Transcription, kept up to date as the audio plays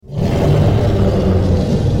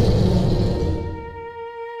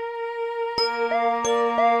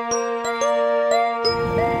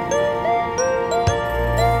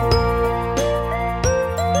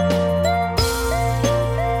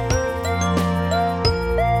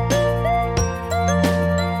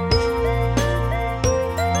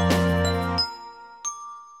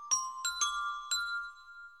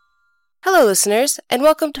Hello, listeners, and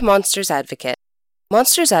welcome to Monsters Advocate.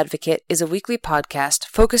 Monsters Advocate is a weekly podcast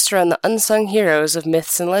focused around the unsung heroes of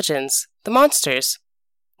myths and legends, the monsters.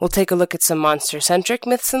 We'll take a look at some monster-centric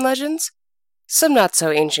myths and legends, some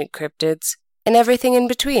not-so-ancient cryptids, and everything in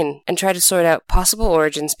between, and try to sort out possible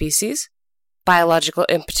origin species, biological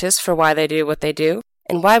impetus for why they do what they do,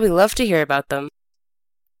 and why we love to hear about them.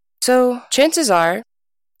 So, chances are,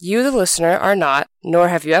 you the listener are not, nor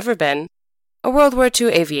have you ever been, a World War II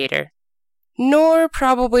aviator. Nor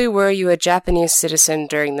probably were you a Japanese citizen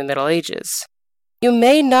during the Middle Ages. You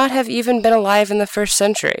may not have even been alive in the 1st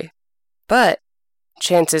century. But,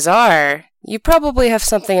 chances are, you probably have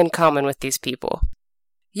something in common with these people.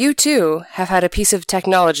 You, too, have had a piece of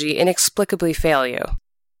technology inexplicably fail you.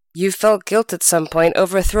 You've felt guilt at some point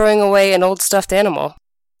over throwing away an old stuffed animal.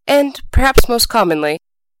 And, perhaps most commonly,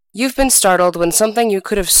 you've been startled when something you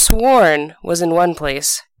could have sworn was in one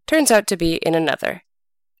place turns out to be in another.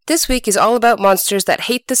 This week is all about monsters that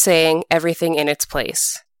hate the saying, everything in its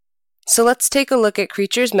place. So let's take a look at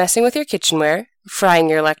creatures messing with your kitchenware, frying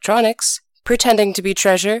your electronics, pretending to be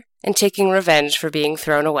treasure, and taking revenge for being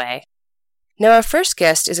thrown away. Now our first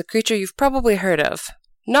guest is a creature you've probably heard of,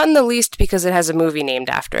 not in the least because it has a movie named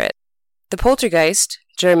after it. The poltergeist,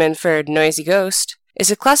 German for noisy ghost, is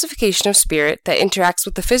a classification of spirit that interacts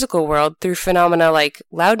with the physical world through phenomena like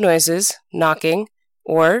loud noises, knocking,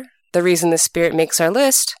 or, the reason the spirit makes our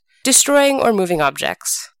list, destroying or moving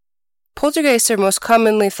objects. Poltergeists are most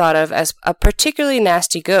commonly thought of as a particularly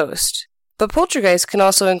nasty ghost, but poltergeists can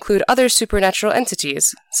also include other supernatural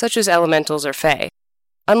entities, such as elementals or fae.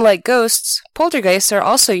 Unlike ghosts, poltergeists are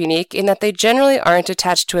also unique in that they generally aren't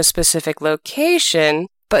attached to a specific location,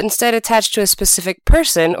 but instead attached to a specific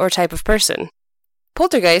person or type of person.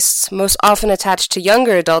 Poltergeists most often attach to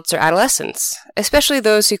younger adults or adolescents, especially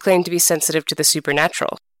those who claim to be sensitive to the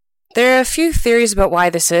supernatural. There are a few theories about why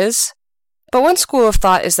this is, but one school of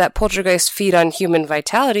thought is that poltergeists feed on human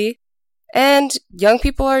vitality, and young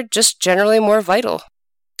people are just generally more vital.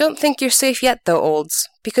 Don't think you're safe yet, though, olds,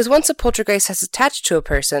 because once a poltergeist has attached to a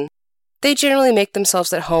person, they generally make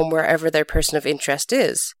themselves at home wherever their person of interest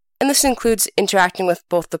is, and this includes interacting with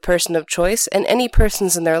both the person of choice and any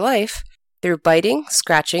persons in their life through biting,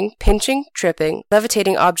 scratching, pinching, tripping,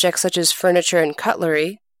 levitating objects such as furniture and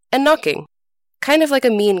cutlery, and knocking. Kind of like a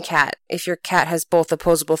mean cat, if your cat has both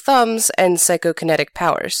opposable thumbs and psychokinetic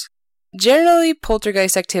powers. Generally,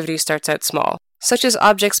 poltergeist activity starts out small, such as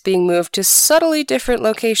objects being moved to subtly different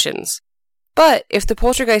locations. But if the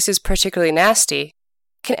poltergeist is particularly nasty, it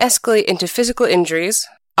can escalate into physical injuries,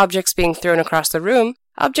 objects being thrown across the room,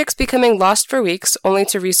 objects becoming lost for weeks only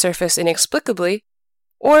to resurface inexplicably,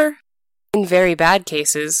 or, in very bad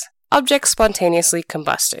cases, objects spontaneously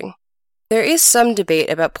combusting. There is some debate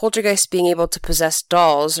about poltergeists being able to possess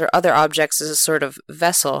dolls or other objects as a sort of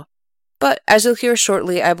vessel, but as you'll hear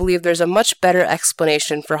shortly, I believe there's a much better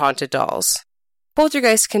explanation for haunted dolls.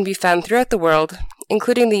 Poltergeists can be found throughout the world,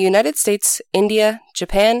 including the United States, India,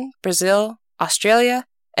 Japan, Brazil, Australia,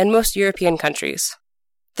 and most European countries.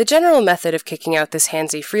 The general method of kicking out this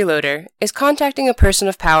handsy freeloader is contacting a person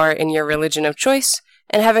of power in your religion of choice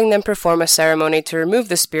and having them perform a ceremony to remove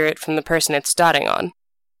the spirit from the person it's dotting on.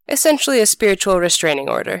 Essentially a spiritual restraining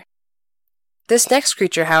order. This next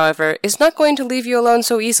creature, however, is not going to leave you alone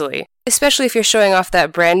so easily, especially if you're showing off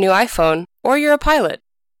that brand new iPhone, or you're a pilot.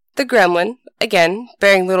 The gremlin, again,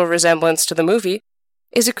 bearing little resemblance to the movie,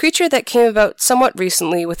 is a creature that came about somewhat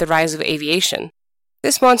recently with the rise of aviation.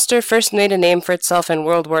 This monster first made a name for itself in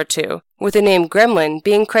World War II, with the name Gremlin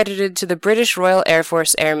being credited to the British Royal Air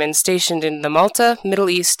Force airmen stationed in the Malta, Middle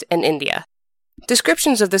East, and India.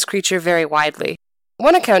 Descriptions of this creature vary widely.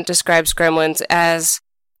 One account describes gremlins as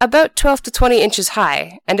about 12 to 20 inches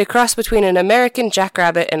high, and a cross between an American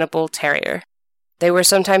jackrabbit and a bull terrier. They were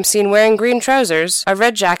sometimes seen wearing green trousers, a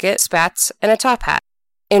red jacket, spats, and a top hat.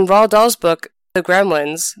 In Roald Dahl's book, The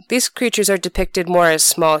Gremlins, these creatures are depicted more as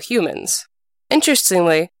small humans.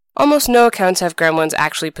 Interestingly, almost no accounts have gremlins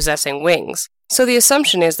actually possessing wings, so the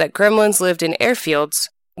assumption is that gremlins lived in airfields,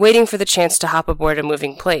 waiting for the chance to hop aboard a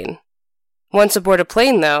moving plane. Once aboard a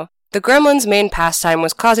plane, though, the gremlin's main pastime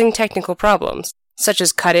was causing technical problems, such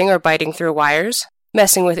as cutting or biting through wires,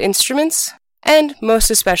 messing with instruments, and most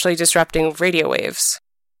especially disrupting radio waves.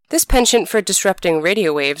 This penchant for disrupting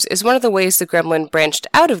radio waves is one of the ways the gremlin branched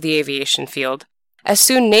out of the aviation field, as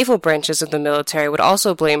soon naval branches of the military would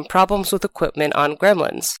also blame problems with equipment on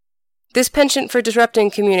gremlins. This penchant for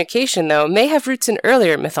disrupting communication, though, may have roots in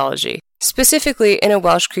earlier mythology, specifically in a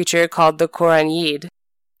Welsh creature called the Coran Yid.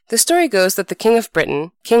 The story goes that the King of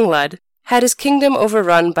Britain, King Lud, had his kingdom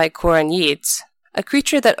overrun by Coran Yids, a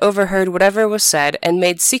creature that overheard whatever was said and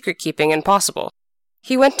made secret-keeping impossible.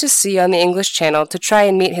 He went to sea on the English Channel to try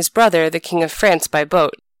and meet his brother, the King of France, by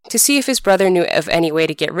boat, to see if his brother knew of any way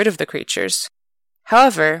to get rid of the creatures.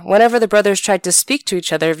 However, whenever the brothers tried to speak to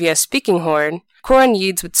each other via speaking horn, Coran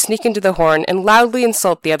Yeats would sneak into the horn and loudly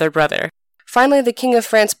insult the other brother. Finally, the King of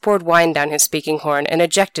France poured wine down his speaking horn and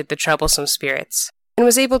ejected the troublesome spirits, and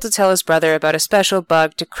was able to tell his brother about a special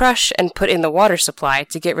bug to crush and put in the water supply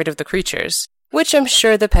to get rid of the creatures, which I'm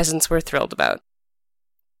sure the peasants were thrilled about.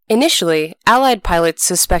 Initially, Allied pilots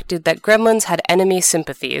suspected that gremlins had enemy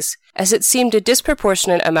sympathies, as it seemed a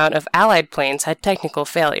disproportionate amount of Allied planes had technical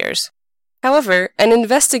failures. However, an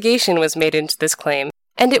investigation was made into this claim,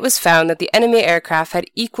 and it was found that the enemy aircraft had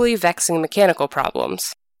equally vexing mechanical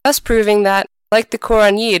problems, thus proving that, like the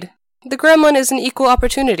Coran Yeats, the gremlin is an equal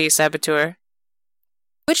opportunity saboteur.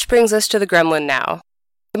 Which brings us to the gremlin now.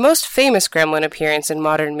 The most famous gremlin appearance in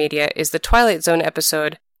modern media is the Twilight Zone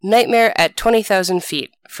episode Nightmare at 20,000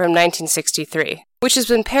 Feet from 1963, which has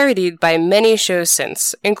been parodied by many shows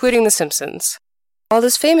since, including The Simpsons. While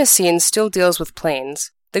this famous scene still deals with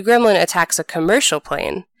planes, the gremlin attacks a commercial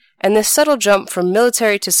plane, and this subtle jump from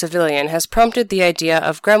military to civilian has prompted the idea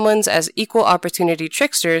of gremlins as equal opportunity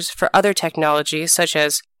tricksters for other technology such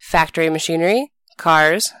as factory machinery,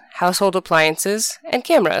 cars, household appliances, and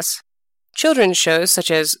cameras. Children's shows such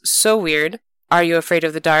as So Weird, Are You Afraid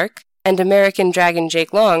of the Dark, and American Dragon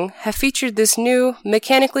Jake Long have featured this new,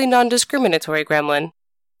 mechanically non-discriminatory gremlin.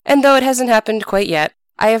 And though it hasn't happened quite yet,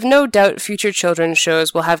 I have no doubt future children's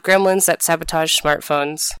shows will have gremlins that sabotage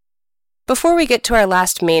smartphones. Before we get to our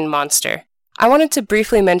last main monster, I wanted to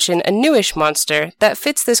briefly mention a newish monster that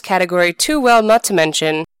fits this category too well not to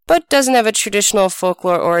mention, but doesn't have a traditional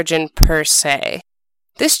folklore origin per se.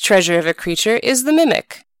 This treasure of a creature is the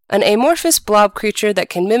Mimic, an amorphous blob creature that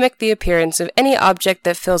can mimic the appearance of any object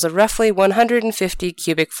that fills a roughly 150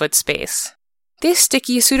 cubic foot space. These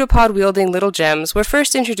sticky, pseudopod-wielding little gems were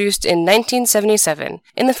first introduced in 1977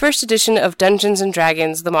 in the first edition of Dungeons &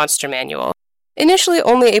 Dragons: The Monster Manual. Initially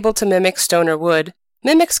only able to mimic stone or wood,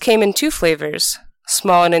 mimics came in two flavors,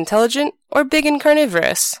 small and intelligent, or big and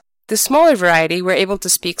carnivorous. The smaller variety were able to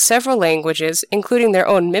speak several languages, including their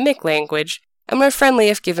own mimic language, and were friendly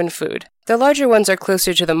if given food. The larger ones are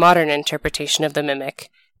closer to the modern interpretation of the mimic,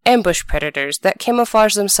 ambush predators that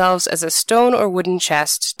camouflage themselves as a stone or wooden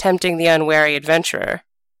chest, tempting the unwary adventurer.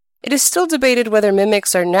 It is still debated whether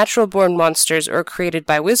mimics are natural-born monsters or created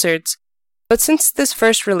by wizards, but since this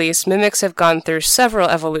first release, mimics have gone through several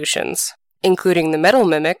evolutions, including the metal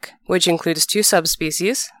mimic, which includes two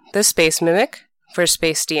subspecies, the space mimic, for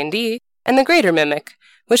space D&D, and the greater mimic,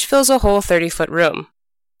 which fills a whole 30-foot room.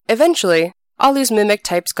 Eventually, all these mimic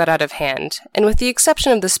types got out of hand, and with the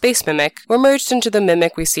exception of the space mimic, were merged into the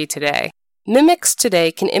mimic we see today. Mimics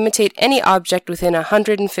today can imitate any object within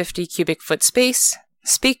 150 cubic foot space,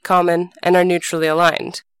 speak common, and are neutrally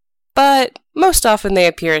aligned. But most often they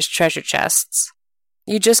appear as treasure chests.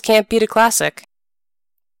 You just can't beat a classic.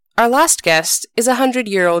 Our last guest is a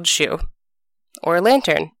 100-year-old shoe, or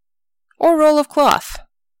lantern, or roll of cloth.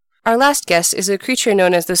 Our last guest is a creature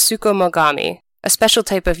known as the Tsukumogami, a special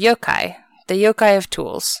type of yokai, the yokai of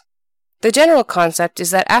tools. The general concept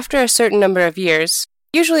is that after a certain number of years,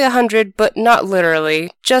 usually 100 but not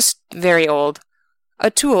literally, just very old,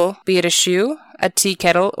 a tool, be it a shoe, a tea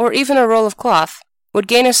kettle, or even a roll of cloth, would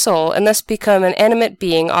gain a soul and thus become an animate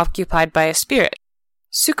being occupied by a spirit.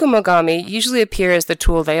 Tsukumogami usually appear as the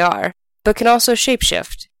tool they are, but can also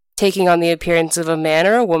shapeshift, taking on the appearance of a man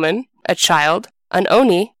or a woman, a child, an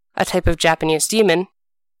oni, a type of Japanese demon,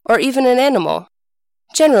 or even an animal.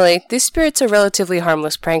 Generally, these spirits are relatively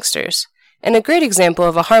harmless pranksters, and a great example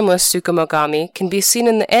of a harmless Tsukumogami can be seen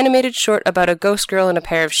in the animated short about a ghost girl in a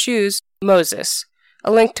pair of shoes, Moses,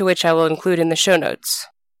 a link to which I will include in the show notes.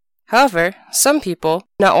 However, some people,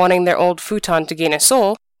 not wanting their old futon to gain a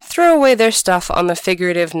soul, throw away their stuff on the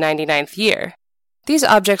figurative 99th year. These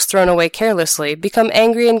objects thrown away carelessly become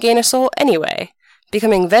angry and gain a soul anyway,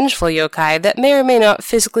 becoming vengeful yokai that may or may not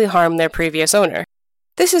physically harm their previous owner.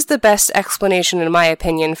 This is the best explanation in my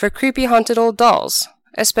opinion for creepy haunted old dolls,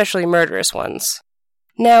 especially murderous ones.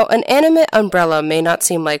 Now, an animate umbrella may not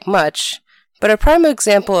seem like much, but a prime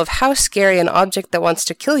example of how scary an object that wants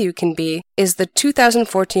to kill you can be is the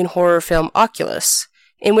 2014 horror film Oculus,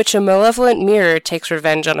 in which a malevolent mirror takes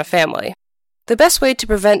revenge on a family. The best way to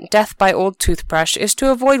prevent death by old toothbrush is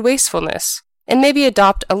to avoid wastefulness, and maybe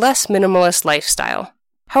adopt a less minimalist lifestyle.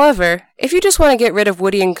 However, if you just want to get rid of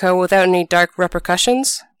Woody & Co. without any dark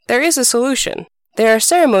repercussions, there is a solution. There are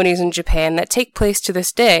ceremonies in Japan that take place to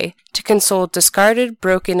this day to console discarded,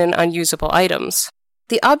 broken, and unusable items.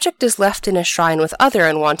 The object is left in a shrine with other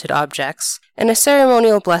unwanted objects, and a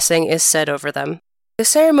ceremonial blessing is said over them. the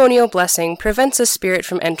ceremonial blessing prevents a spirit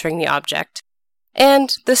from entering the object,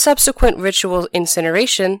 and the subsequent ritual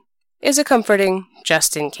incineration is a comforting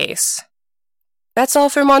just in case. That's all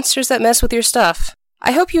for monsters that mess with your stuff.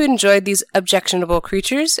 I hope you enjoyed these objectionable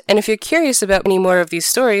creatures, and if you're curious about any more of these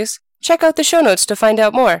stories, check out the show notes to find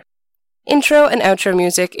out more. Intro and outro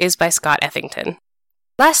music is by Scott Effington.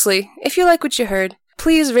 Lastly, if you like what you heard,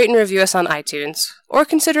 please rate and review us on iTunes, or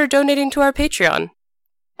consider donating to our Patreon.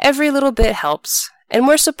 Every little bit helps, and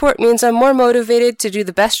more support means I'm more motivated to do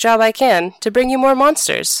the best job I can to bring you more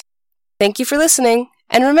monsters. Thank you for listening,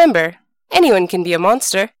 and remember, anyone can be a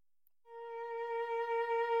monster.